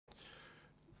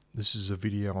This is a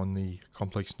video on the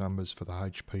complex numbers for the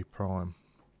HP prime.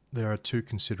 There are two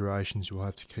considerations you'll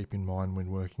have to keep in mind when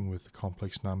working with the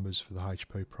complex numbers for the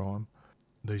HP prime.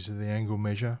 These are the angle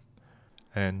measure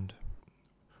and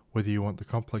whether you want the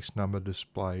complex number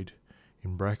displayed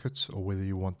in brackets or whether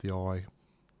you want the I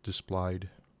displayed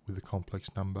with the complex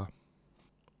number.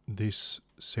 This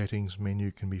settings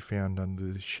menu can be found under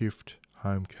the Shift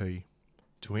Home key.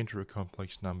 To enter a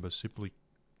complex number, simply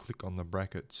click on the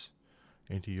brackets,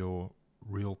 enter your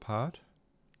real part,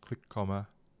 click comma,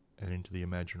 and enter the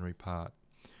imaginary part.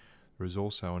 There is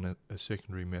also a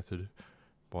secondary method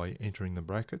by entering the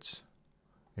brackets,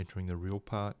 entering the real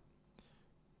part,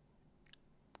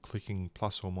 clicking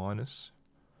plus or minus,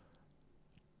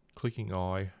 clicking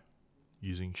I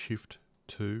using Shift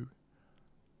 2,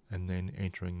 and then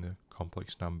entering the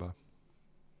complex number.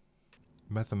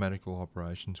 Mathematical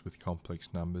operations with complex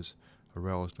numbers are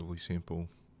relatively simple.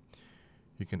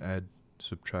 You can add,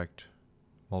 subtract,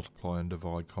 multiply and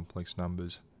divide complex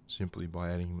numbers simply by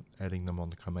adding them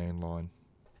on the command line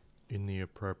in the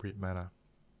appropriate manner.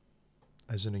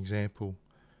 As an example,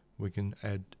 we can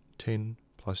add 10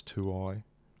 plus 2i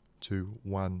to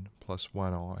 1 plus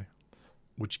 1i,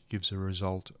 which gives a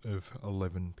result of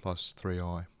 11 plus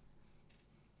 3i.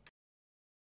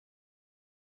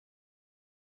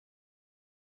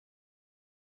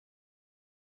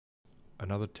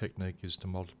 Another technique is to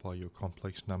multiply your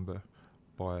complex number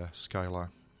by a scalar.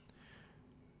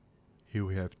 Here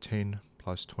we have 10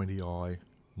 plus 20i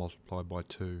multiplied by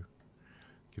 2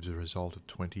 gives a result of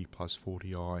 20 plus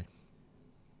 40i.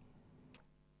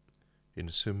 In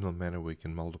a similar manner we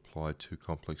can multiply two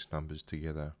complex numbers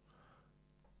together.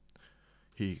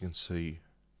 Here you can see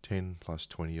 10 plus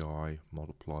 20i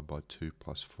multiplied by 2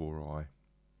 plus 4i,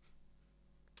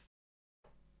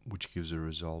 which gives a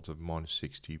result of minus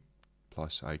 60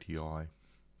 plus 80i.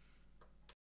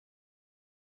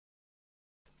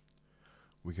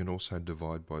 We can also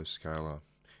divide by a scalar.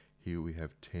 Here we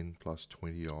have 10 plus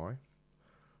 20i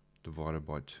divided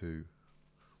by 2,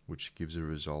 which gives a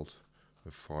result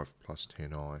of 5 plus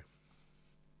 10i.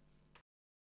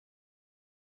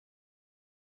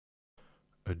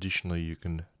 Additionally, you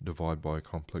can divide by a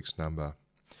complex number.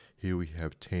 Here we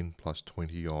have 10 plus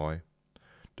 20i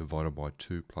divided by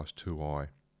 2 plus 2i.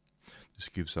 This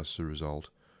gives us the result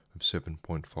of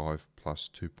 7.5 plus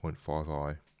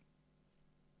 2.5i.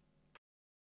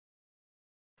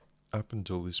 Up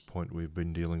until this point we've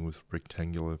been dealing with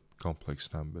rectangular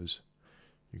complex numbers.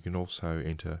 You can also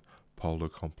enter polar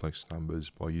complex numbers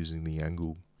by using the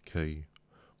angle key,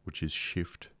 which is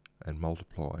Shift and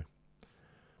multiply.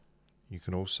 You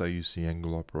can also use the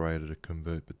angle operator to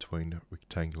convert between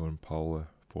rectangular and polar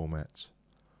formats.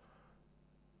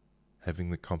 Having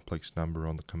the complex number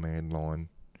on the command line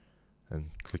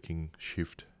and clicking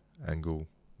Shift angle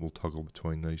will toggle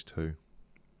between these two.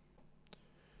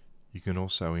 You can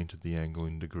also enter the angle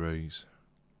in degrees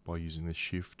by using the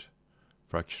Shift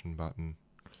fraction button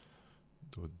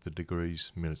or the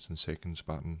degrees, minutes and seconds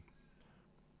button.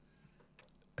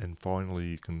 And finally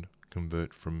you can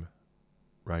convert from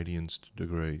radians to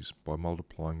degrees by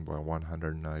multiplying by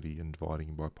 180 and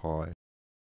dividing by pi.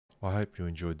 I hope you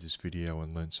enjoyed this video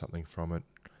and learned something from it.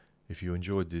 If you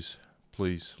enjoyed this,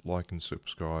 please like and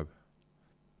subscribe.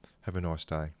 Have a nice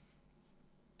day.